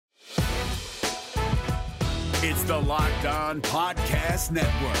It's the Locked On Podcast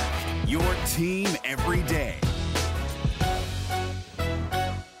Network, your team every day.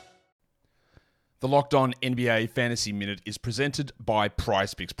 The Locked On NBA Fantasy Minute is presented by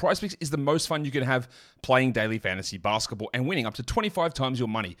PrizePicks. PrizePicks is the most fun you can have playing daily fantasy basketball and winning up to 25 times your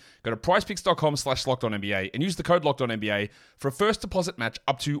money. Go to prizepicks.com/LockedOnNBA and use the code LockedOnNBA for a first deposit match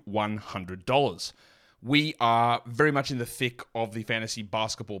up to $100. We are very much in the thick of the fantasy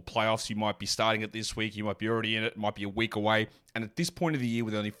basketball playoffs. You might be starting it this week. You might be already in it. It might be a week away. And at this point of the year,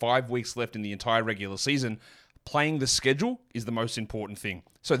 with only 5 weeks left in the entire regular season, playing the schedule is the most important thing.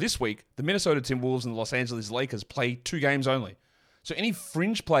 So this week, the Minnesota Timberwolves and the Los Angeles Lakers play 2 games only. So any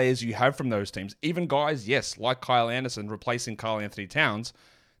fringe players you have from those teams, even guys, yes, like Kyle Anderson replacing Karl Anthony Towns,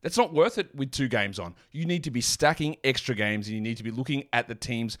 that's not worth it with 2 games on. You need to be stacking extra games, and you need to be looking at the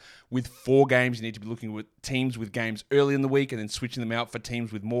teams with 4 games. You need to be looking at teams with games early in the week and then switching them out for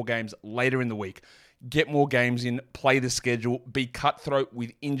teams with more games later in the week. Get more games in, play the schedule, be cutthroat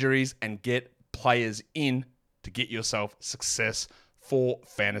with injuries, and get players in to get yourself success for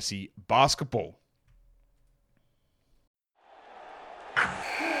fantasy basketball.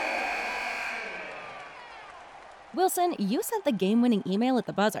 Wilson, you sent the game-winning email at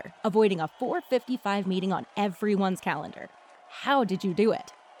the buzzer, avoiding a 4:55 meeting on everyone's calendar. How did you do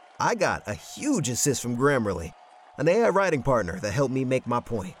it? I got a huge assist from Grammarly, an AI writing partner that helped me make my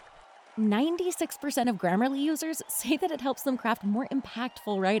point. 96% of Grammarly users say that it helps them craft more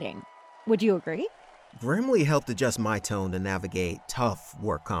impactful writing. Would you agree? Grammarly helped adjust my tone to navigate tough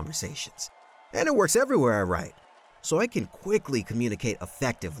work conversations. And it works everywhere I write, so I can quickly communicate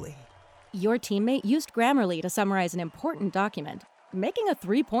effectively. Your teammate used Grammarly to summarize an important document, making a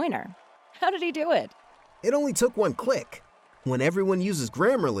 3-pointer. How did he do it? It only took 1 click. When everyone uses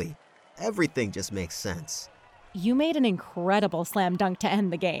Grammarly, everything just makes sense. You made an incredible slam dunk to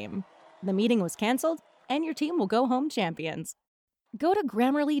end the game. The meeting was canceled, and your team will go home champions. Go to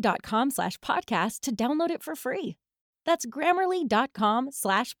Grammarly.com/podcast to download it for free. That's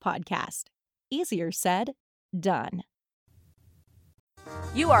Grammarly.com/podcast. Easier said, done.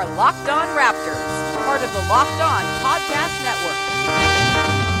 You are Locked On Raptors, part of the Locked On Podcast Network.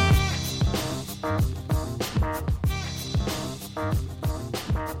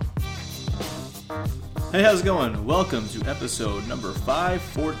 Hey, how's it going? Welcome to episode number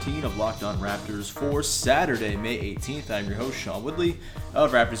 514 of Locked On Raptors for Saturday, May 18th. I'm your host, Sean Woodley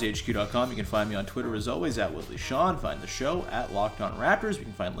of RaptorsHQ.com. You can find me on Twitter as always at WoodleySean. Find the show at Locked On Raptors. You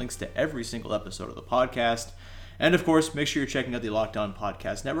can find links to every single episode of the podcast. And of course, make sure you're checking out the Locked On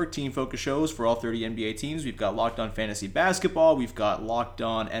Podcast Network team focus shows for all 30 NBA teams. We've got Locked On Fantasy Basketball, we've got Locked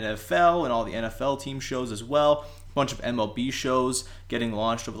On NFL and all the NFL team shows as well. A bunch of MLB shows getting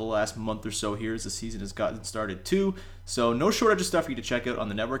launched over the last month or so here as the season has gotten started too. So no shortage of stuff for you to check out on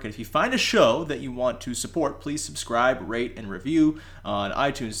the network. And if you find a show that you want to support, please subscribe, rate, and review on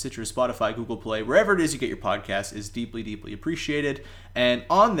iTunes, Stitcher, Spotify, Google Play, wherever it is you get your podcast is deeply, deeply appreciated. And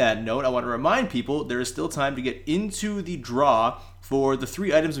on that note, I want to remind people there is still time to get into the draw for the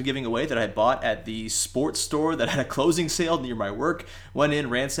 3 items I'm giving away that I bought at the sports store that had a closing sale near my work. Went in,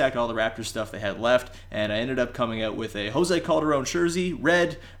 ransacked all the Raptors stuff they had left, and I ended up coming out with a Jose Calderon jersey,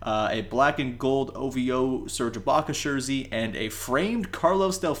 red, a black and gold OVO Serge Ibaka jersey, and a framed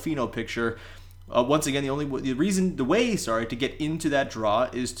Carlos Delfino picture. Once again, the way to get into that draw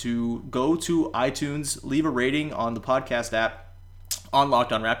is to go to iTunes, leave a rating on the podcast app on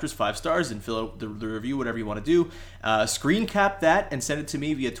Locked On Raptors, 5 stars, and fill out the review, whatever you want to do. Screen cap that and send it to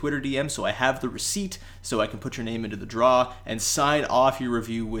me via Twitter DM so I have the receipt so I can put your name into the draw, and sign off your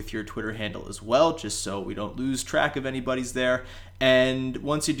review with your Twitter handle as well, just so we don't lose track of anybody's there. And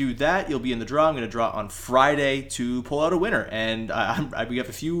once you do that, you'll be in the draw. I'm going to draw on Friday to pull out a winner. And we have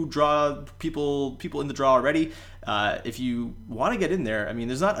a few people in the draw already. If you want to get in there, I mean,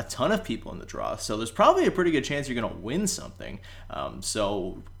 there's not a ton of people in the draw, so there's probably a pretty good chance you're going to win something.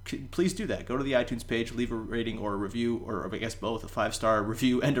 So please do that. Go to the iTunes page, leave a rating or a review, or I guess both, a 5-star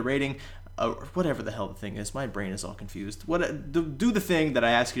review and a rating. Whatever the hell the thing is. My brain is all confused. Do the thing that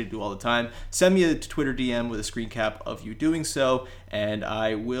I ask you to do all the time. Send me a Twitter DM with a screen cap of you doing so, and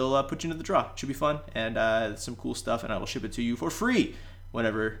I will put you into the draw. It should be fun and some cool stuff, and I will ship it to you for free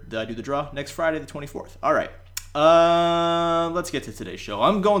whenever I do the draw next Friday, the 24th. All right. Let's get to today's show.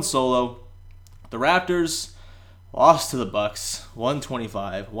 I'm going solo. The Raptors lost to the Bucks,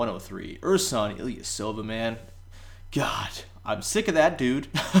 125-103. Ersan Ilyasova, man. God, I'm sick of that dude.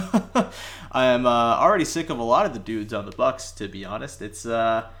 I am already sick of a lot of the dudes on the Bucks, to be honest. It's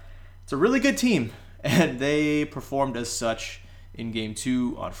a really good team, and they performed as such in Game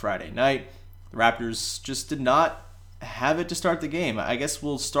 2 on Friday night. The Raptors just did not have it to start the game. I guess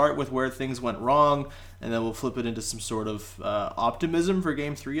we'll start with where things went wrong, and then we'll flip it into some sort of optimism for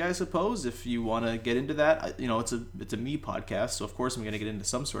Game 3, I suppose, if you want to get into that. It's a me podcast, so of course I'm going to get into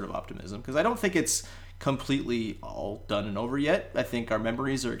some sort of optimism, because I don't think it's completely all done and over yet. I think our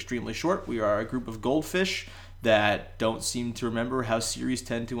memories are extremely short. We are a group of goldfish that don't seem to remember how series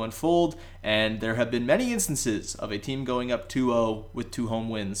tend to unfold, and there have been many instances of a team going up 2-0 with 2 home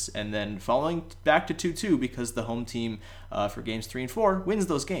wins and then falling back to 2-2 because the home team for games 3 and 4 wins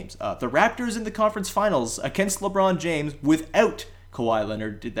those games. The Raptors in the conference finals against LeBron James without Kawhi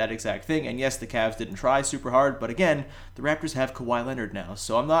Leonard did that exact thing, and yes, the Cavs didn't try super hard, but again, the Raptors have Kawhi Leonard now,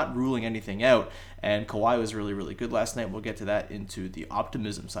 so I'm not ruling anything out, and Kawhi was really, really good last night. We'll get to that into the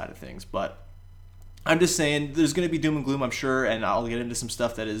optimism side of things, but I'm just saying there's going to be doom and gloom, I'm sure, and I'll get into some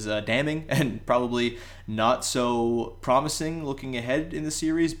stuff that is damning and probably not so promising looking ahead in the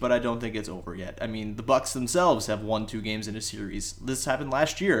series, but I don't think it's over yet. I mean, the Bucks themselves have won 2 games in a series. This happened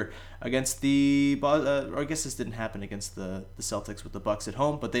last year against or I guess this didn't happen against the Celtics with the Bucks at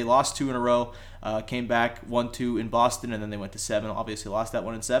home, but they lost 2 in a row, came back 1-2 in Boston, and then they went to 7, obviously lost that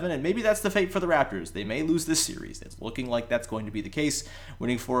one in 7, and maybe that's the fate for the Raptors. They may lose this series. It's looking like that's going to be the case.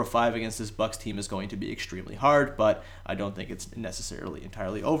 Winning 4 or 5 against this Bucks team is going to be extremely hard, but I don't think it's necessarily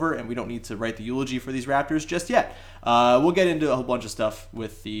entirely over, and we don't need to write the eulogy for these Raptors just yet. We'll get into a whole bunch of stuff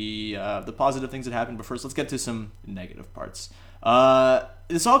with the positive things that happened, but first let's get to some negative parts.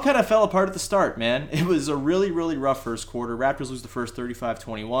 This all kind of fell apart at the start, man. It was a really, really rough first quarter. Raptors lose the first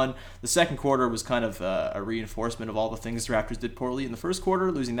 35-21. The second quarter was kind of a reinforcement of all the things the Raptors did poorly in the first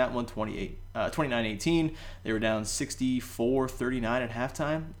quarter, losing that one 29-18. They were down 64-39 at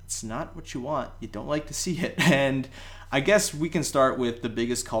halftime. It's not what you want. You don't like to see it. And I guess we can start with the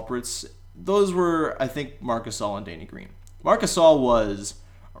biggest culprits. Those were, I think, Marc Gasol and Danny Green. Marc Gasol was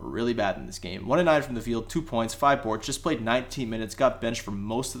really bad in this game. 1-9 from the field, 2 points, 5 boards, just played 19 minutes, got benched for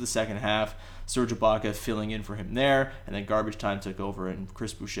most of the second half. Serge Ibaka filling in for him there, and then garbage time took over, and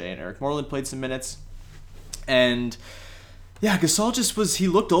Chris Boucher and Eric Moreland played some minutes. And yeah, Gasol he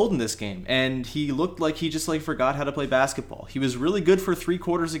looked old in this game, and he looked like he just forgot how to play basketball. He was really good for 3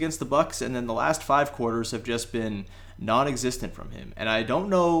 quarters against the Bucks, and then the last 5 quarters have just been non-existent from him. And I don't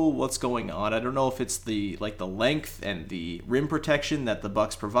know what's going on. I don't know if it's the length and the rim protection that the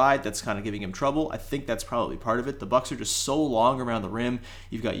Bucks provide that's kind of giving him trouble. I think that's probably part of it. The Bucks are just so long around the rim.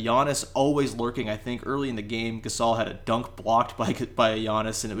 You've got Giannis always lurking. I think early in the game, Gasol had a dunk blocked by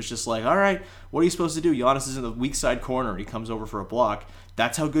Giannis, and it was just like, all right, what are you supposed to do? Giannis is in the weak side corner, and he comes over for a block.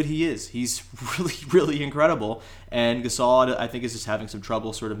 That's how good he is. He's really, really incredible. And Gasol, I think, is just having some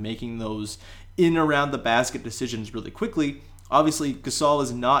trouble sort of making those in around the basket decisions really quickly. Obviously, Gasol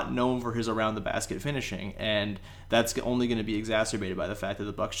is not known for his around the basket finishing, and that's only going to be exacerbated by the fact that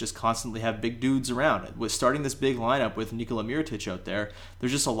the Bucks just constantly have big dudes around. With starting this big lineup with Nikola Mirotic out there,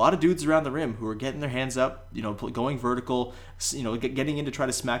 there's just a lot of dudes around the rim who are getting their hands up, going vertical, getting in to try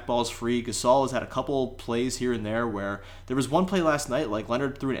to smack balls free. Gasol has had a couple plays here and there where there was one play last night, like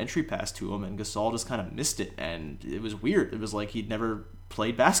Leonard threw an entry pass to him, and Gasol just kind of missed it, and it was weird. It was like he'd never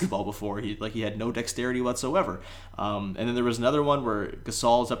played basketball before. He had no dexterity whatsoever. And then there was another one where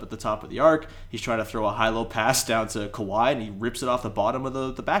Gasol is up at the top of the arc. He's trying to throw a high-low pass down to Kawhi, and he rips it off the bottom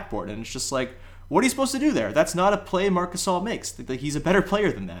of the backboard. And it's just like, what are you supposed to do there? That's not a play Marc Gasol makes. He's a better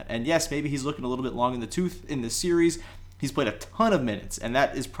player than that. And yes, maybe he's looking a little bit long in the tooth in this series. He's played a ton of minutes, and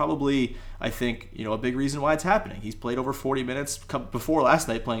that is probably, I think, a big reason why it's happening. He's played over 40 minutes before last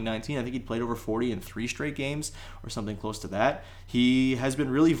night, playing 19. I think he'd played over 40 in 3 straight games or something close to that. He has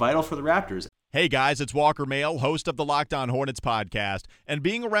been really vital for the Raptors. Hey guys, it's Walker Mail, host of the Locked On Hornets podcast, and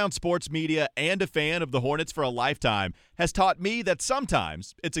being around sports media and a fan of the Hornets for a lifetime has taught me that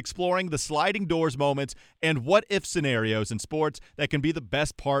sometimes it's exploring the sliding doors moments and what-if scenarios in sports that can be the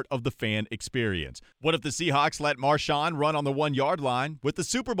best part of the fan experience. What if the Seahawks let Marshawn run on the 1-yard line with the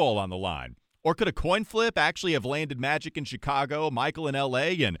Super Bowl on the line? Or could a coin flip actually have landed Magic in Chicago, Michael in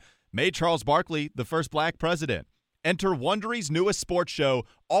L.A., and made Charles Barkley the first black president? Enter Wondery's newest sports show,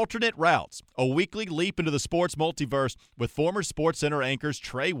 Alternate Routes, a weekly leap into the sports multiverse with former SportsCenter anchors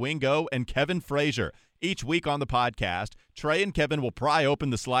Trey Wingo and Kevin Frazier. Each week on the podcast, Trey and Kevin will pry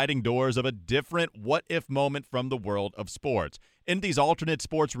open the sliding doors of a different what-if moment from the world of sports. In these alternate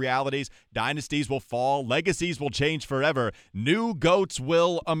sports realities, dynasties will fall, legacies will change forever, new GOATs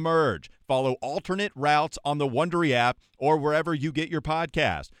will emerge. Follow Alternate Routes on the Wondery app or wherever you get your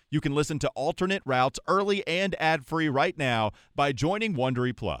podcast. You can listen to Alternate Routes early and ad-free right now by joining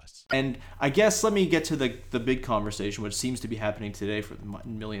Wondery Plus. And I guess let me get to the big conversation, which seems to be happening today for the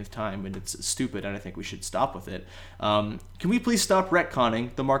millionth time, and it's stupid, and I think we should stop with it. can we please stop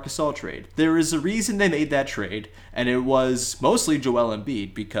retconning the Marc Gasol trade? There is a reason they made that trade, and it was mostly Joel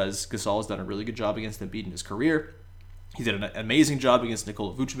Embiid, because Gasol has done a really good job against Embiid in his career. He did an amazing job against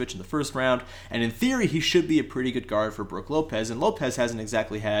Nikola Vucevic in the first round, and in theory, he should be a pretty good guard for Brook Lopez. And Lopez hasn't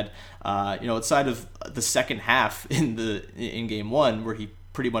exactly had, outside of the second half in Game 1, where he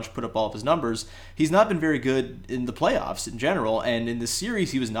pretty much put up all of his numbers, he's not been very good in the playoffs in general. And in this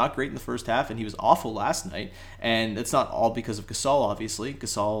series, he was not great in the first half, and he was awful last night. And it's not all because of Gasol, obviously.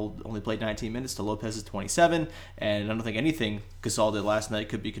 Gasol only played 19 minutes to Lopez's 27, and I don't think anything Gasol did last night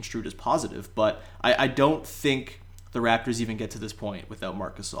could be construed as positive. But I don't think the Raptors even get to this point without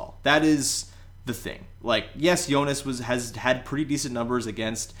Marc Gasol. That is the thing. Like, yes, Jonas has had pretty decent numbers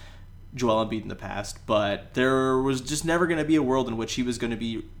against Joel Embiid in the past, but there was just never going to be a world in which he was going to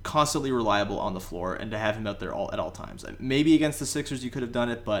be constantly reliable on the floor and to have him out there at all times. Maybe against the Sixers you could have done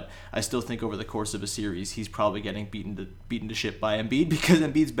it, but I still think over the course of a series he's probably getting beaten to shit by Embiid, because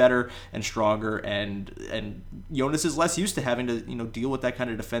Embiid's better and stronger, and Jonas is less used to having to deal with that kind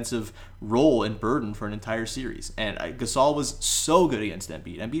of defensive role and burden for an entire series. And Gasol was so good against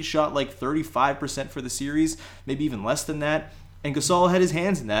Embiid. Embiid shot like 35% for the series, maybe even less than that. And Gasol had his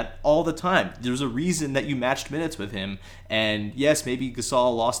hands in that all the time. There's a reason that you matched minutes with him. And yes, maybe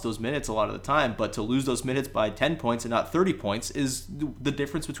Gasol lost those minutes a lot of the time, but to lose those minutes by 10 points and not 30 points is the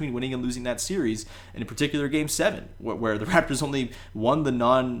difference between winning and losing that series. And in particular, Game 7, where the Raptors only won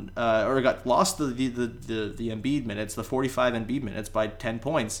lost the Embiid minutes, the 45 Embiid minutes by 10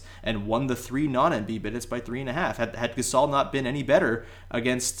 points, and won the 3 non-Embiid minutes by 3.5. Had Gasol not been any better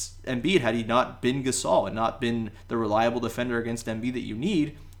against Embiid, had he not been Gasol and not been the reliable defender against Embiid that you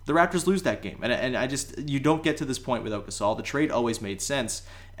need, the Raptors lose that game. And you don't get to this point without Gasol. The trade always made sense.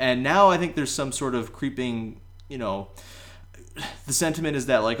 And now I think there's some sort of creeping, the sentiment is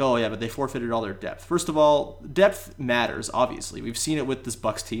that like, oh yeah, but they forfeited all their depth. First of all, depth matters, obviously. We've seen it with this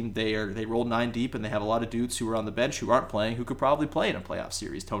Bucks team. They rolled 9 deep, and they have a lot of dudes who are on the bench who aren't playing, who could probably play in a playoff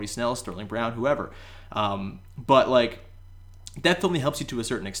series. Tony Snell, Sterling Brown, whoever. But like, depth only helps you to a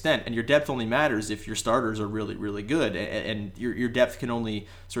certain extent, and your depth only matters if your starters are really, really good, and your depth can only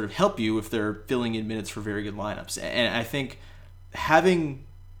sort of help you if they're filling in minutes for very good lineups. And I think having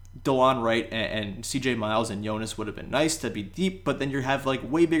DeLon Wright and CJ Miles and Jonas would have been nice to be deep, but then you have like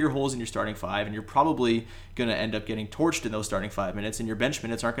way bigger holes in your starting 5, and you're probably going to end up getting torched in those starting 5 minutes, and your bench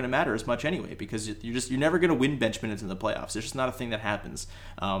minutes aren't going to matter as much anyway, because you're never going to win bench minutes in the playoffs. It's just not a thing that happens.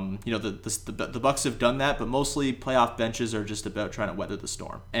 The Bucks have done that, but mostly playoff benches are just about trying to weather the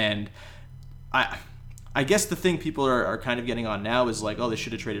storm. And I guess the thing people are kind of getting on now is like, oh, they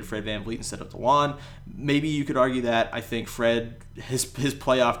should have traded Fred VanVleet instead of DeLon. Maybe you could argue that. I think Fred, his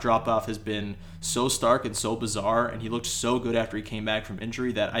playoff drop-off has been so stark and so bizarre, and he looked so good after he came back from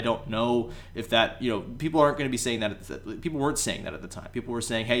injury that I don't know if that, people aren't going to be saying that. People weren't saying that at the time. People were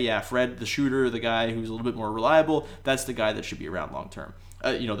saying, hey, yeah, Fred, the shooter, the guy who's a little bit more reliable, that's the guy that should be around long-term.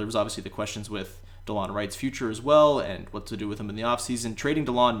 There was obviously the questions with DeLon Wright's future as well and what to do with him in the offseason. Trading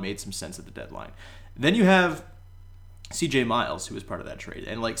DeLon made some sense at the deadline. Then you have CJ Miles, who was part of that trade.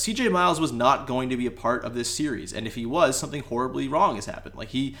 And like, CJ Miles was not going to be a part of this series. And if he was, something horribly wrong has happened. Like,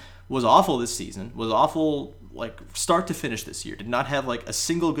 he was awful this season, was awful like start to finish this year, did not have like a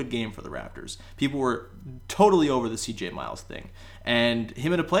single good game for the Raptors. People were totally over the CJ Miles thing. And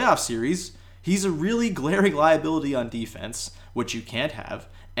him in a playoff series, he's a really glaring liability on defense, which you can't have.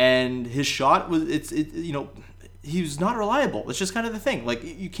 And his shot was, he was not reliable. It's just kind of the thing. Like,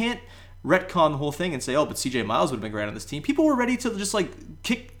 you can't retcon the whole thing and say, oh, but CJ Miles would have been great on this team. People were ready to just like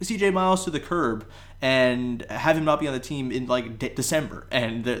kick CJ Miles to the curb and have him not be on the team in like December.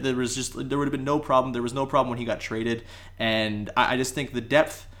 And there would have been no problem. There was no problem when he got traded. And I just think the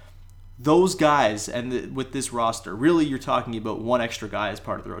depth, those guys, and with this roster, really you're talking about one extra guy as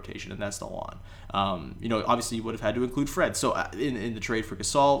part of the rotation, and that's DeLon. Obviously you would have had to include Fred. So in the trade for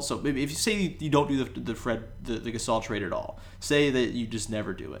Gasol, so maybe if you say you don't do the Gasol trade at all, say that you just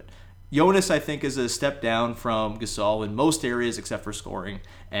never do it. Jonas, I think, is a step down from Gasol in most areas except for scoring.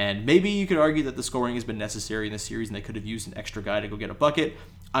 And maybe you could argue that the scoring has been necessary in this series and they could have used an extra guy to go get a bucket.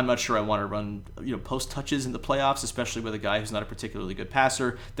 I'm not sure I want to run post touches in the playoffs, especially with a guy who's not a particularly good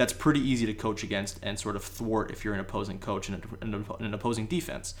passer. That's pretty easy to coach against and sort of thwart if you're an opposing coach and an opposing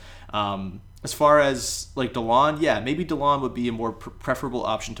defense. As far as like DeLon, yeah, maybe DeLon would be a more preferable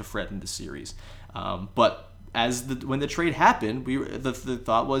option to Fred in this series. But when the trade happened, the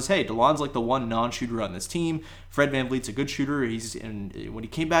thought was, hey, DeLon's like the one non-shooter on this team. Fred VanVleet's a good shooter. And when he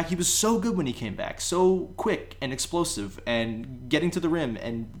came back, he was so good when he came back, so quick and explosive and getting to the rim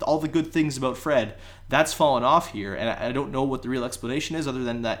and all the good things about Fred. That's fallen off here, and I don't know what the real explanation is other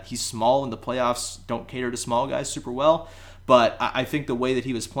than that he's small and the playoffs don't cater to small guys super well. But I think the way that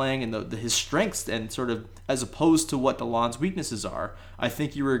he was playing and his strengths and sort of as opposed to what DeLon's weaknesses are, I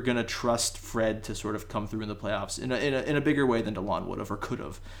think you were going to trust Fred to sort of come through in the playoffs in a bigger way than DeLon would have or could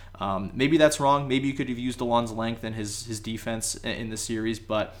have. Maybe that's wrong. Maybe you could have used DeLon's length and his defense in the series,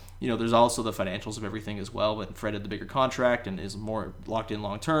 but there's also the financials of everything as well. But Fred had the bigger contract and is more locked in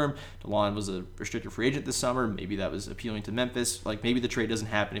long term. DeLon was a restricted free agent this summer. Maybe that was appealing to Memphis. Like maybe the trade doesn't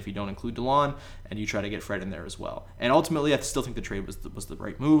happen if you don't include DeLon and you try to get Fred in there as well. And ultimately, I still think the trade was the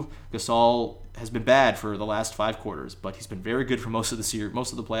right move. Gasol has been bad for the last 5 quarters, but he's been very good for most of the series,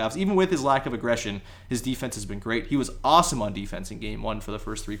 most of the playoffs. Even with his lack of aggression, his defense has been great. He was awesome on defense in Game 1 for the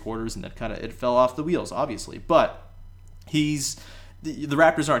first 3 quarters, and that it fell off the wheels, obviously. But the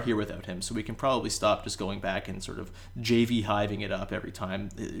Raptors aren't here without him, so we can probably stop just going back and sort of JV hiving it up every time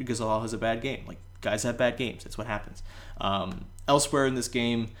Gasol has a bad game. Like, guys have bad games. It's what happens. Elsewhere in this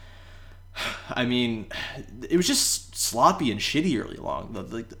game, I mean, it was just sloppy and shitty early on.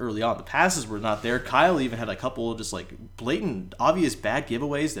 The passes were not there. Kyle even had a couple of just like blatant, obvious bad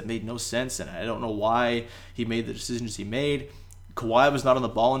giveaways that made no sense, and I don't know why he made the decisions he made. Kawhi was not on the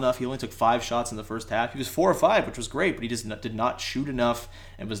ball enough. He only took 5 shots in the first half. He was 4 or 5, which was great, but he just did not shoot enough,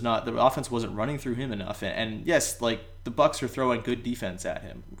 and the offense wasn't running through him enough. And yes, like the Bucks are throwing good defense at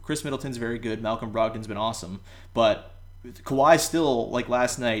him. Chris Middleton's very good. Malcolm Brogdon's been awesome, but Kawhi still, like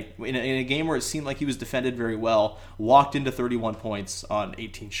last night, in a game where it seemed like he was defended very well, walked into 31 points on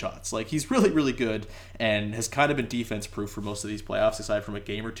 18 shots. Like, he's really, really good and has kind of been defense-proof for most of these playoffs, aside from a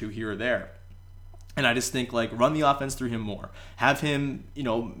game or two here or there. And I just think, like, run the offense through him more. Have him,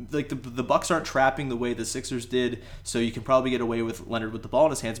 like, the Bucks aren't trapping the way the Sixers did, so you can probably get away with Leonard with the ball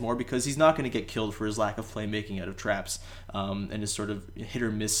in his hands more because he's not going to get killed for his lack of playmaking out of traps and his sort of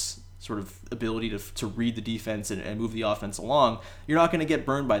hit-or-miss sort of ability to read the defense and move the offense along. You're not going to get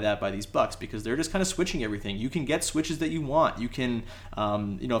burned by that by these Bucks because they're just kind of switching everything. You can get switches that you want. You can,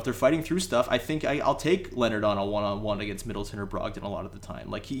 if they're fighting through stuff, I think I'll take Leonard on a one-on-one against Middleton or Brogdon a lot of the time.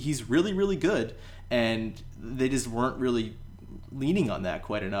 Like, he's really, really good, and they just weren't really leaning on that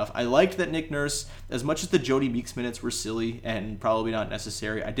quite enough. I liked that Nick Nurse, as much as the Jody Meeks minutes were silly and probably not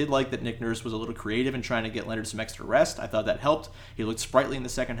necessary, I did like that Nick Nurse was a little creative in trying to get Leonard some extra rest. I thought that helped. He looked sprightly in the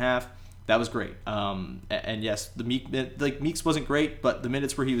second half. That was great. And yes, the Meeks wasn't great, but the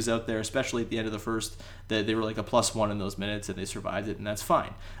minutes where he was out there, especially at the end of the first, they were like a +1 in those minutes, and they survived it, and that's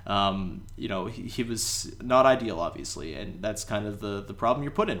fine. He was not ideal, obviously, and that's kind of the problem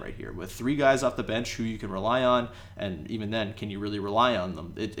you're put in right here with 3 guys off the bench who you can rely on, and even then, can you really rely on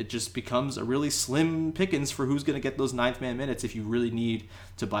them? It just becomes a really slim pickings for who's going to get those 9th man minutes if you really need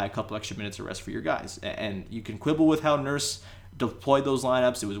to buy a couple extra minutes of rest for your guys. And you can quibble with how Nurse deployed those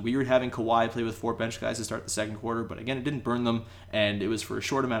lineups. It was weird having Kawhi play with 4 bench guys to start the second quarter, but again, it didn't burn them, and it was for a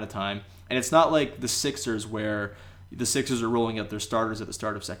short amount of time. And it's not like the Sixers where the Sixers are rolling out their starters at the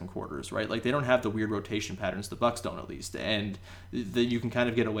start of second quarters, right? Like, they don't have the weird rotation patterns. The Bucks don't, at least. And you can kind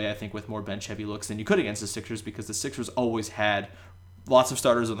of get away, I think, with more bench-heavy looks than you could against the Sixers because the Sixers always had lots of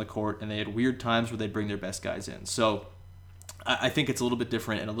starters on the court, and they had weird times where they'd bring their best guys in. So I think it's a little bit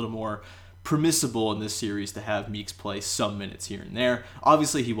different and a little more permissible in this series to have Meeks play some minutes here and there.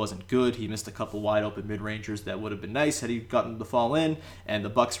 Obviously, he wasn't good. He missed a couple wide open mid-rangers that would have been nice had he gotten the fall in, and the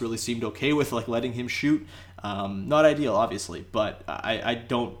Bucks really seemed okay with letting him shoot. Not ideal, obviously, but I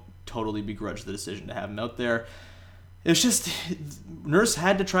don't totally begrudge the decision to have him out there. It was just, Nurse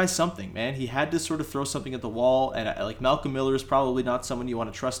had to try something, man. He had to sort of throw something at the wall, and Malcolm Miller is probably not someone you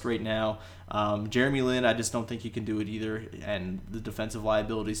want to trust right now. Jeremy Lin, I just don't think he can do it either, and the defensive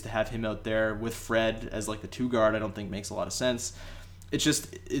liabilities to have him out there with Fred as the 2 guard I don't think makes a lot of sense.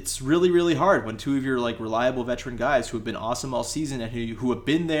 It's really, really hard when 2 of your reliable veteran guys who have been awesome all season and who have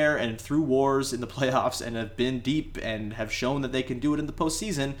been there and through wars in the playoffs and have been deep and have shown that they can do it in the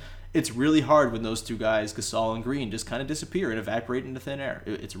postseason. It's really hard when those 2 guys, Gasol and Green, just kind of disappear and evaporate into thin air.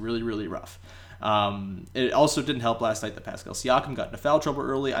 It's really, really rough. It also didn't help last night that Pascal Siakam got into foul trouble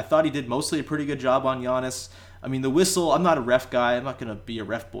early. I thought he did mostly a pretty good job on Giannis. I mean, the whistle, I'm not a ref guy. I'm not going to be a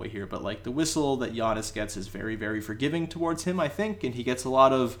ref boy here, but the whistle that Giannis gets is very, very forgiving towards him, I think. And he gets a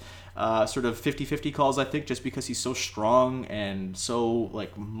lot of sort of 50-50 calls, I think, just because he's so strong and so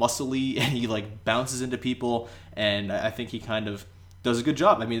muscly and he bounces into people. And I think he kind of does a good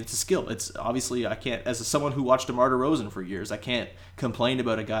job. I mean, it's a skill. It's obviously, I can't, as someone who watched DeMar DeRozan for years, I can't complain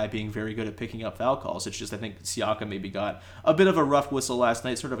about a guy being very good at picking up foul calls. It's just, I think Siakam maybe got a bit of a rough whistle last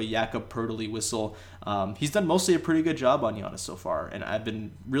night, sort of a Jakob Poeltl whistle. He's done mostly a pretty good job on Giannis so far, and I've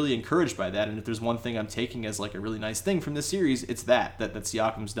been really encouraged by that. And if there's one thing I'm taking as like a really nice thing from this series, it's that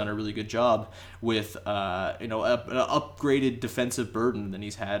Siakam's done a really good job with, an upgraded defensive burden than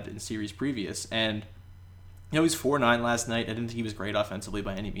he's had in series previous. And he's 4-9 last night. I didn't think he was great offensively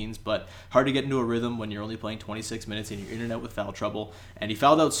by any means, but hard to get into a rhythm when you're only playing 26 minutes and you're in and out with foul trouble. And he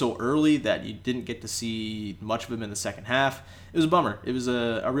fouled out so early that you didn't get to see much of him in the second half. It was a bummer. It was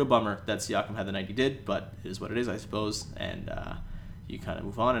a real bummer that Siakam had the night he did, but it is what it is, I suppose. And you kind of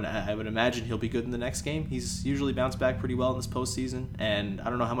move on, and I would imagine he'll be good in the next game. He's usually bounced back pretty well in this postseason, and I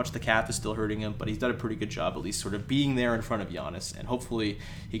don't know how much the calf is still hurting him, but he's done a pretty good job at least sort of being there in front of Giannis, and hopefully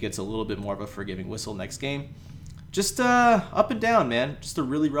he gets a little bit more of a forgiving whistle next game. Just up and down, man. Just a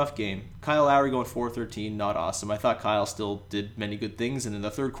really rough game. Kyle Lowry going 4-13, not awesome. I thought Kyle still did many good things, and in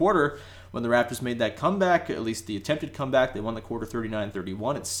the third quarter, when the Raptors made that comeback, at least the attempted comeback, they won the quarter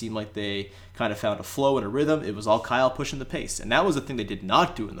 39-31. It seemed like they kind of found a flow and a rhythm. It was all Kyle pushing the pace, and that was the thing they did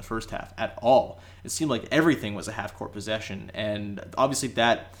not do in the first half at all. It seemed like everything was a half-court possession, and obviously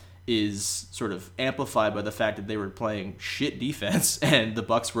that is sort of amplified by the fact that they were playing shit defense and the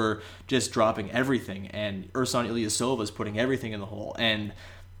Bucks were just dropping everything, and Ersan Ilyasova was putting everything in the hole, and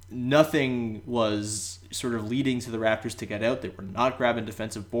nothing was sort of leading to the Raptors to get out. They were not grabbing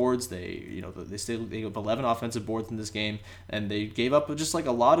defensive boards. They have 11 offensive boards in this game, and they gave up just like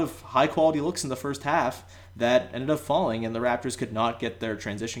a lot of high quality looks in the first half that ended up falling, and the Raptors could not get their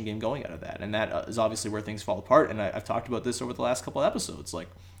transition game going out of that. And that is obviously where things fall apart. And I've talked about this over the last couple of episodes. Like,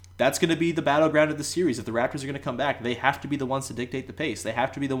 that's going to be the battleground of the series. If the Raptors are going to come back, they have to be the ones to dictate the pace. They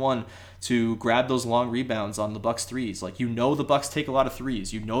have to be the one to grab those long rebounds on the Bucks threes. Like, the Bucks take a lot of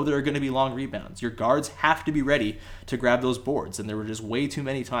threes. There are going to be long rebounds. Your guards have to be ready to grab those boards. And there were just way too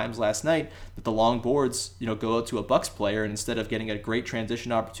many times last night that the long boards, go out to a Bucks player, and instead of getting a great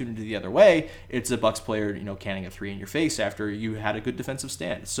transition opportunity the other way, it's a Bucks player, canning a three in your face after you had a good defensive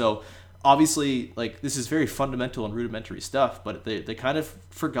stand. So obviously, this is very fundamental and rudimentary stuff, but they kind of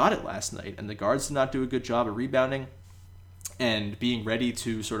forgot it last night, and the guards did not do a good job of rebounding and being ready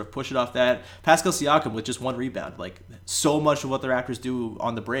to sort of push it off that. Pascal Siakam with just one rebound. So much of what the Raptors do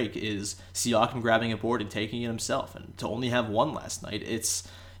on the break is Siakam grabbing a board and taking it himself, and to only have one last night,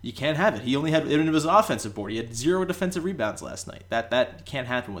 you can't have it. He only had, and it was an offensive board. He had 0 defensive rebounds last night. That can't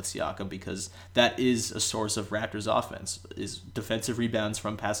happen with Siakam, because that is a source of Raptors offense, is defensive rebounds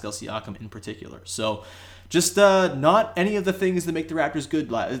from Pascal Siakam in particular. So just not any of the things that make the Raptors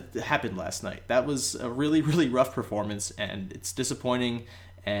good happened last night. That was a really, really rough performance, and it's disappointing,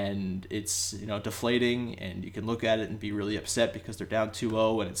 and it's deflating, and you can look at it and be really upset because they're down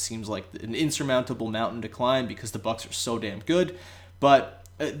 2-0, and it seems like an insurmountable mountain to climb because the Bucks are so damn good. But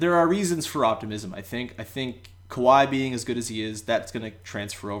there are reasons for optimism, I think. I think Kawhi being as good as he is, that's going to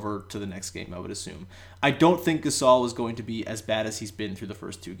transfer over to the next game, I would assume. I don't think Gasol is going to be as bad as he's been through the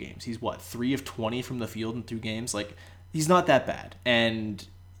first 2 games. He's, 3 of 20 from the field in 2 games? He's not that bad. And,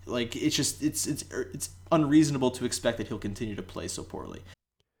 it's unreasonable to expect that he'll continue to play so poorly.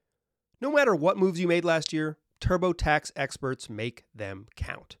 No matter what moves you made last year, TurboTax experts make them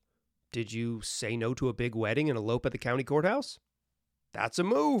count. Did you say no to a big wedding and elope at the county courthouse? That's a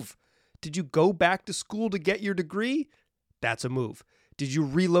move. Did you go back to school to get your degree? That's a move. Did you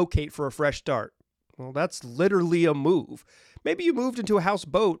relocate for a fresh start? Well, that's literally a move. Maybe you moved into a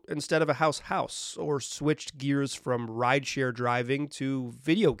houseboat instead of a house, or switched gears from rideshare driving to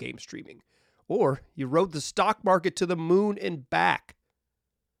video game streaming. Or you rode the stock market to the moon and back.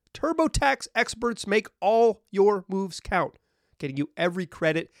 TurboTax experts make all your moves count, getting you every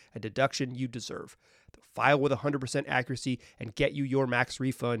credit and deduction you deserve. File with 100% accuracy and get you your max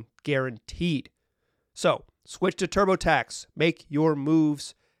refund guaranteed. So, switch to TurboTax. Make your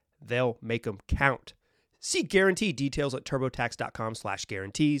moves. They'll make them count. See guarantee details at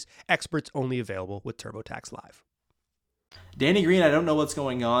turbotax.com/guarantees. Experts only available with TurboTax Live. Danny Green, I don't know what's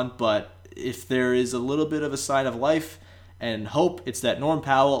going on, but if there is a little bit of a sign of life and hope, it's that Norm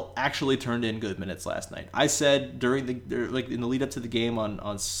Powell actually turned in good minutes last night. I said in the lead up to the game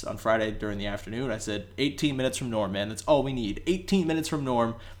on Friday during the afternoon, I said 18 minutes from Norm, man. That's all we need. 18 minutes from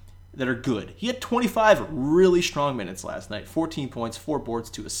Norm that are good. He had 25 really strong minutes last night. 14 points, 4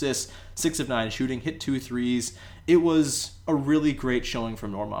 boards, 2 assists, 6 of 9 shooting, hit 2 threes. It was a really great showing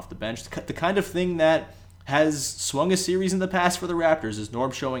from Norm off the bench. The kind of thing that has swung a series in the past for the Raptors is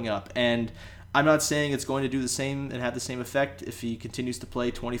Norm showing up. And I'm not saying it's going to do the same and have the same effect if he continues to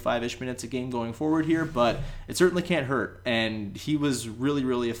play 25-ish minutes a game going forward here, but it certainly can't hurt. And he was really,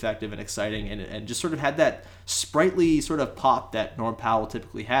 really effective and exciting and just sort of had that sprightly sort of pop that Norm Powell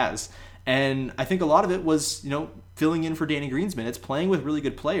typically has. And I think a lot of it was, filling in for Danny Green's minutes, playing with really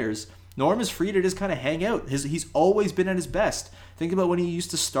good players. Norm is free to just kind of hang out. He's always been at his best. Think about when he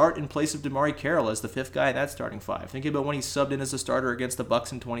used to start in place of DeMarre Carroll as the fifth guy in that starting five. Think about when he subbed in as a starter against the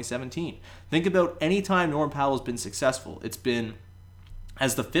Bucks in 2017. Think about any time Norm Powell's been successful. It's been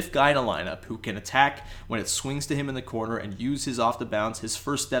as the fifth guy in a lineup who can attack when it swings to him in the corner and use his off the bounce. His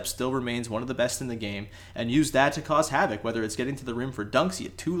first step still remains one of the best in the game, and use that to cause havoc, whether it's getting to the rim for dunks. He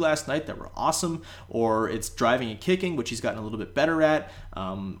had 2 last night that were awesome, or it's driving and kicking, which he's gotten a little bit better at,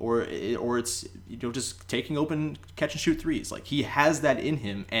 or it's just taking open catch and shoot threes. Like, he has that in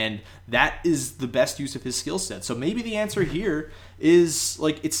him, and that is the best use of his skill set. So maybe the answer here is,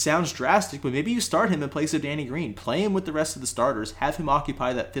 like, it sounds drastic, but maybe you start him in place of Danny Green. Play him with the rest of the starters, have him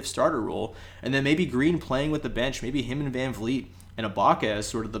occupy that fifth starter role, and then maybe Green playing with the bench, maybe him and Van Vliet and Ibaka as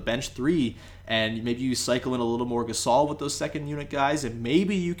sort of the bench 3, and maybe you cycle in a little more Gasol with those second unit guys, and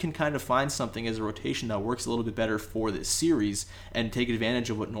maybe you can kind of find something as a rotation that works a little bit better for this series and take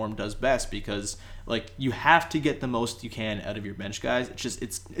advantage of what Norm does best, because like, you have to get the most you can out of your bench guys.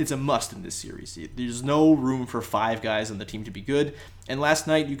 It's a must in this series. There's no room for 5 guys on the team to be good. And last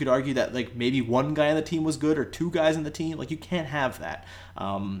night you could argue that like maybe 1 guy on the team was good or 2 guys on the team. Like, you can't have that.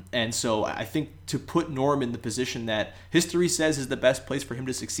 And so I think to put Norm in the position that history says is the best place for him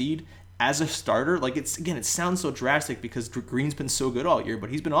to succeed as a starter, like, it sounds so drastic because Green's been so good all year, but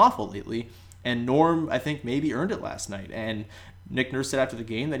he's been awful lately. And Norm, I think, maybe earned it last night. And Nick Nurse said after the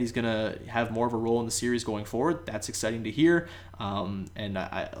game that he's going to have more of a role in the series going forward. That's exciting to hear. And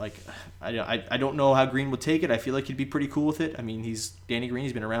I don't know how Green would take it. I feel like he'd be pretty cool with it. I mean, he's Danny Green.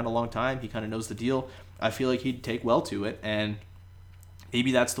 He's been around a long time. He kind of knows the deal. I feel like he'd take well to it. And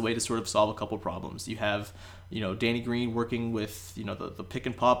maybe that's the way to sort of solve a couple problems. You have, Danny Green working with, the pick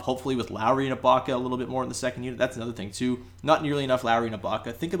and pop, hopefully with Lowry and Ibaka a little bit more in the second unit. That's another thing too. Not nearly enough Lowry and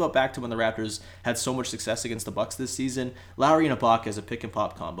Ibaka. Think about back to when the Raptors had so much success against the Bucks this season. Lowry and Ibaka as a pick and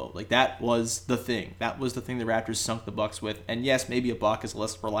pop combo. Like, that was the thing. That was the thing the Raptors sunk the Bucks with. And yes, maybe Ibaka is a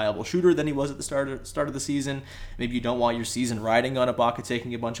less reliable shooter than he was at the start of the season. Maybe you don't want your season riding on Ibaka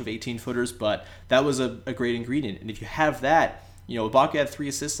taking a bunch of 18-footers, but that was a great ingredient. And if you have that, Ibaka had 3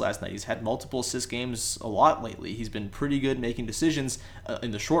 assists last night. He's had multiple assist games a lot lately. He's been pretty good making decisions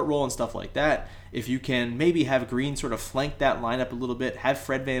in the short roll and stuff like that. If you can maybe have Green sort of flank that lineup a little bit, have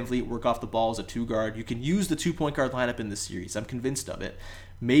Fred VanVleet work off the ball as a 2-guard, you can use the 2-point guard lineup in this series. I'm convinced of it.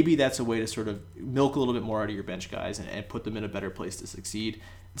 Maybe that's a way to sort of milk a little bit more out of your bench guys and put them in a better place to succeed.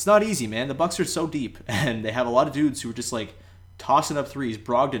 It's not easy, man. The Bucks are so deep, and they have a lot of dudes who are just like tossing up threes.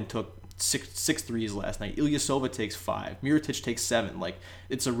 Brogdon took six threes last night. Ilyasova takes 5. Mirotic takes 7. Like,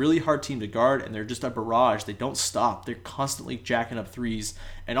 it's a really hard team to guard, and they're just a barrage. They don't stop. They're constantly jacking up threes.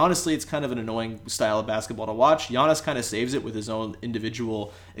 And honestly, it's kind of an annoying style of basketball to watch. Giannis kind of saves it with his own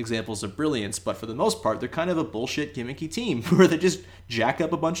individual examples of brilliance, but for the most part, they're kind of a bullshit gimmicky team where they just jack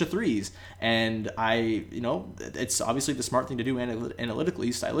up a bunch of threes. And it's obviously the smart thing to do analytically.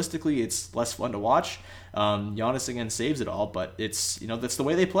 Stylistically, it's less fun to watch. Giannis again saves it all, but it's, that's the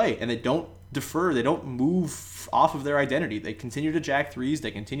way they play, and they don't defer. They don't move off of their identity. They continue to jack threes.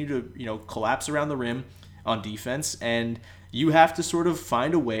 They continue to, collapse around the rim on defense, and you have to sort of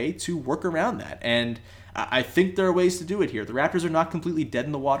find a way to work around that. And I think there are ways to do it here. The Raptors are not completely dead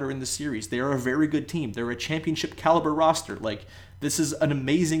in the water in this series. They are a very good team. They're a championship caliber roster. Like, this is an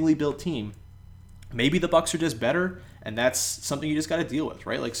amazingly built team. Maybe the Bucks are just better, and that's something you just got to deal with,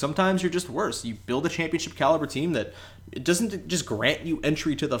 right? Like, sometimes you're just worse. You build a championship caliber team that it doesn't just grant you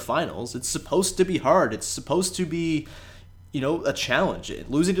entry to the finals. It's supposed to be hard. It's supposed to be, a challenge.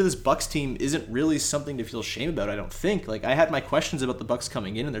 Losing to this Bucks team isn't really something to feel shame about, I don't think. Like, I had my questions about the Bucks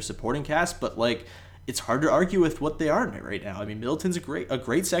coming in and their supporting cast, but like, it's hard to argue with what they are right now. I mean, Middleton's a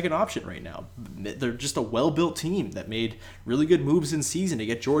great second option right now. They're just a well-built team that made really good moves in season to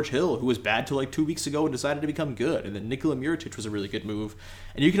get George Hill, who was bad till like 2 weeks ago and decided to become good. And then Nikola Mirotic was a really good move.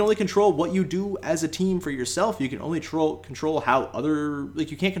 And you can only control what you do as a team for yourself. You can only control how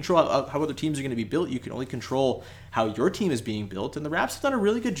you can't control how other teams are going to be built. You can only control how your team is being built. And the Raps have done a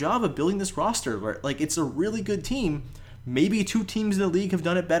really good job of building this roster where, like, it's a really good team. Maybe 2 teams in the league have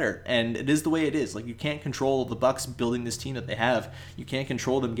done it better, and it is the way it is. Like, you can't control the Bucks building this team that they have. You can't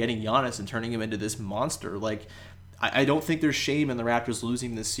control them getting Giannis and turning him into this monster. Like, I don't think there's shame in the Raptors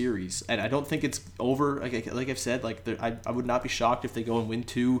losing this series, and I don't think it's over. Like I've said, I would not be shocked if they go and win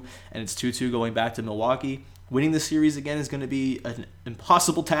 2, and it's 2-2 going back to Milwaukee. Winning the series again is going to be an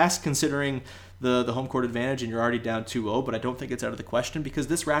impossible task considering the home court advantage, and you're already down 2-0, but I don't think it's out of the question because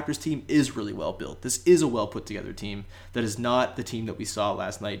this Raptors team is really well built. This is a well put together team that is not the team that we saw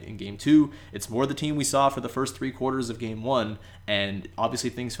last night in Game 2. It's more the team we saw for the first 3 quarters of Game 1, and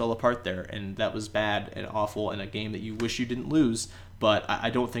obviously things fell apart there, and that was bad and awful and a game that you wish you didn't lose, but I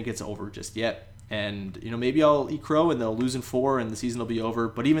don't think it's over just yet. And, maybe I'll eat crow and they'll lose in 4 and the season will be over.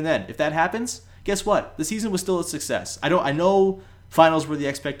 But even then, if that happens, guess what? The season was still a success. I know finals were the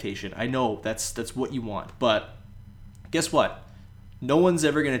expectation. I know that's what you want. But guess what? No one's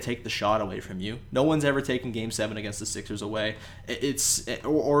ever going to take the shot away from you. No one's ever taken Game 7 against the Sixers away.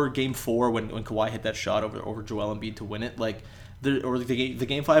 Or Game 4 when Kawhi hit that shot over Joel Embiid to win it. Or the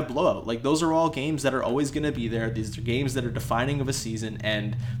Game 5 blowout. Those are all games that are always going to be there. These are games that are defining of a season,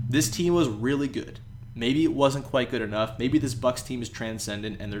 and this team was really good. Maybe it wasn't quite good enough. Maybe this Bucks team is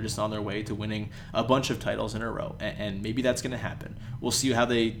transcendent, and they're just on their way to winning a bunch of titles in a row, and maybe that's going to happen. We'll see how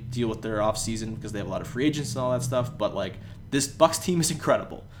they deal with their offseason because they have a lot of free agents and all that stuff, but this Bucks team is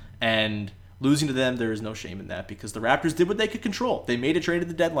incredible, and losing to them, there is no shame in that because the Raptors did what they could control. They made a trade at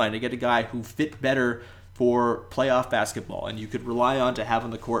the deadline to get a guy who fit better for playoff basketball and you could rely on to have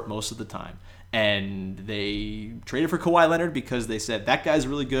on the court most of the time. And they traded for Kawhi Leonard because they said, that guy's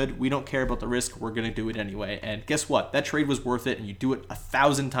really good. We don't care about the risk. We're going to do it anyway. And guess what? That trade was worth it, and you do it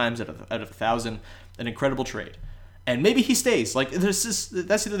 1,000 times out of 1,000. An incredible trade. And maybe he stays. That's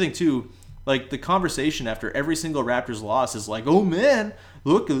the other thing, too. The conversation after every single Raptors loss is oh, man,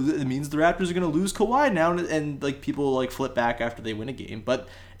 look, it means the Raptors are going to lose Kawhi now. And people, flip back after they win a game. But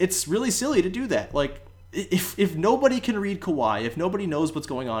it's really silly to do that. If nobody can read Kawhi, if nobody knows what's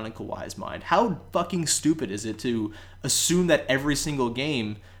going on in Kawhi's mind, how fucking stupid is it to assume that every single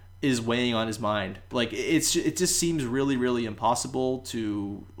game is weighing on his mind? It just seems really, really impossible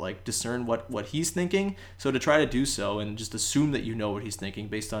to discern what he's thinking. So to try to do so and just assume that you know what he's thinking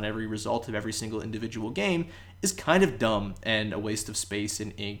based on every result of every single individual game is kind of dumb and a waste of space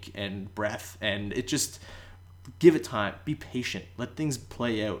and ink and breath. And it just... Give it time. Be patient. Let things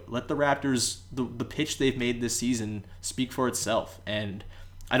play out. Let the Raptors, the pitch they've made this season, speak for itself. And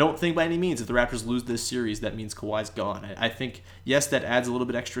I don't think by any means if the Raptors lose this series, that means Kawhi's gone. I think, yes, that adds a little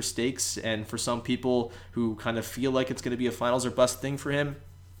bit extra stakes. And for some people who kind of feel like it's going to be a finals or bust thing for him,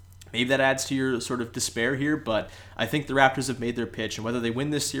 maybe that adds to your sort of despair here. But I think the Raptors have made their pitch. And whether they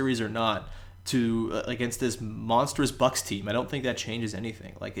win this series or not against this monstrous Bucks team, I don't think that changes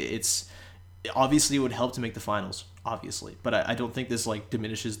anything. Obviously, it would help to make the finals, obviously. But I don't think this,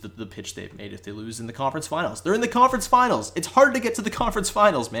 diminishes the pitch they've made if they lose in the conference finals. They're in the conference finals. It's hard to get to the conference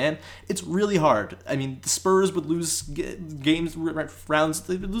finals, man. It's really hard. I mean, the Spurs would lose rounds.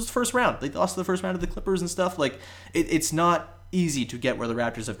 They would lose the first round. They lost the first round to the Clippers and stuff. It's not easy to get where the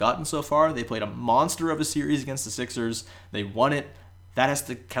Raptors have gotten so far. They played a monster of a series against the Sixers. They won it. That has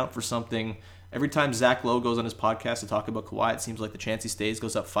to count for something. Every time Zach Lowe goes on his podcast to talk about Kawhi, it seems like the chance he stays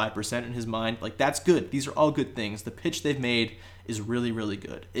goes up 5% in his mind. That's good. These are all good things. The pitch they've made is really, really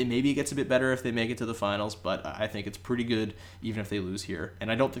good. Maybe it gets a bit better if they make it to the finals, but I think it's pretty good even if they lose here.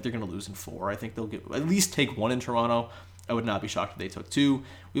 And I don't think they're going to lose in 4. I think they'll at least take 1 in Toronto. I would not be shocked if they took 2.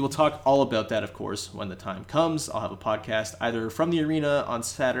 We will talk all about that, of course, when the time comes. I'll have a podcast either from the arena on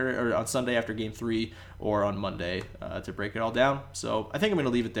Saturday or on Sunday after Game 3 or on Monday to break it all down. So I think I'm going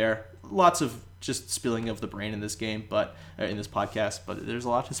to leave it there. Lots of just spilling of the brain in this game, but in this podcast, but there's a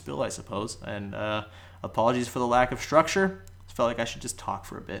lot to spill, I suppose. And apologies for the lack of structure. I felt like I should just talk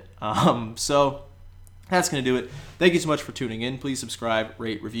for a bit. So that's going to do it. Thank you so much for tuning in. Please subscribe,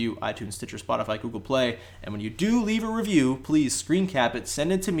 rate, review, iTunes, Stitcher, Spotify, Google Play. And when you do leave a review, please screen cap it,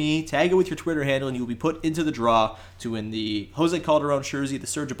 send it to me, tag it with your Twitter handle, and you will be put into the draw to win the Jose Calderon jersey, the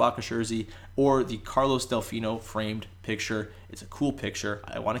Serge Ibaka jersey, or the Carlos Delfino framed picture. It's a cool picture.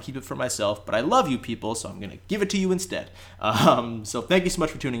 I want to keep it for myself, but I love you people, so I'm going to give it to you instead. So thank you so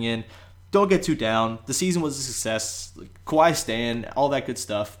much for tuning in. Don't get too down. The season was a success. Kawhi staying, all that good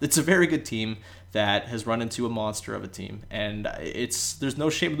stuff. It's a very good team that has run into a monster of a team, and there's no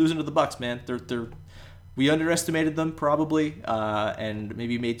shame losing to the Bucks, man. We underestimated them probably, and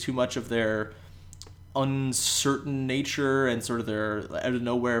maybe made too much of their uncertain nature and sort of their out of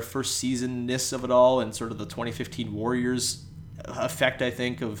nowhere first seasonness of it all, and sort of the 2015 Warriors effect, I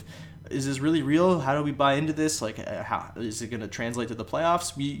think, of is this really real? How do we buy into this? How is it going to translate to the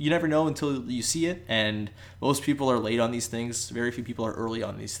playoffs? You never know until you see it, and most people are late on these things. Very few people are early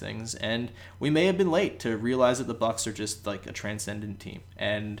on these things, and we may have been late to realize that the Bucks are just a transcendent team.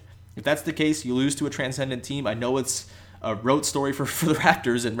 And If that's the case, you lose to a transcendent team. I know it's a road story for the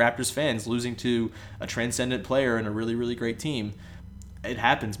Raptors and Raptors fans, losing to a transcendent player and a really, really great team. It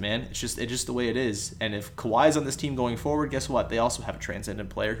happens, man. It's just the way it is. And if Kawhi's on this team going forward, guess what? They also have a transcendent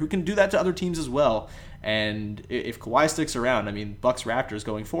player who can do that to other teams as well. And if Kawhi sticks around, I mean, Bucks Raptors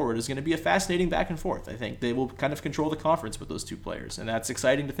going forward is going to be a fascinating back and forth. I think they will kind of control the conference with those two players, and that's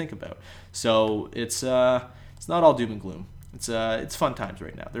exciting to think about. So it's not all doom and gloom. It's fun times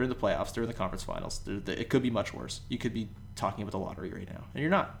right now. They're in the playoffs. They're in the conference finals. It could be much worse. You could be talking about the lottery right now, and you're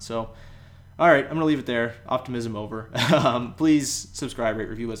not. So. All right, I'm going to leave it there. Optimism over. Please subscribe, rate,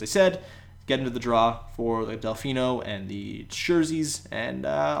 review, as I said. Get into the draw for the Delfino and the jerseys. And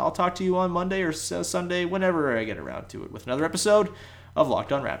I'll talk to you on Monday or Sunday, whenever I get around to it, with another episode of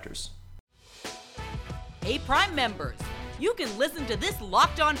Locked On Raptors. Hey, Prime members, you can listen to this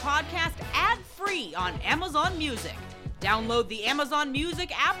Locked On podcast ad-free on Amazon Music. Download the Amazon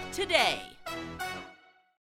Music app today.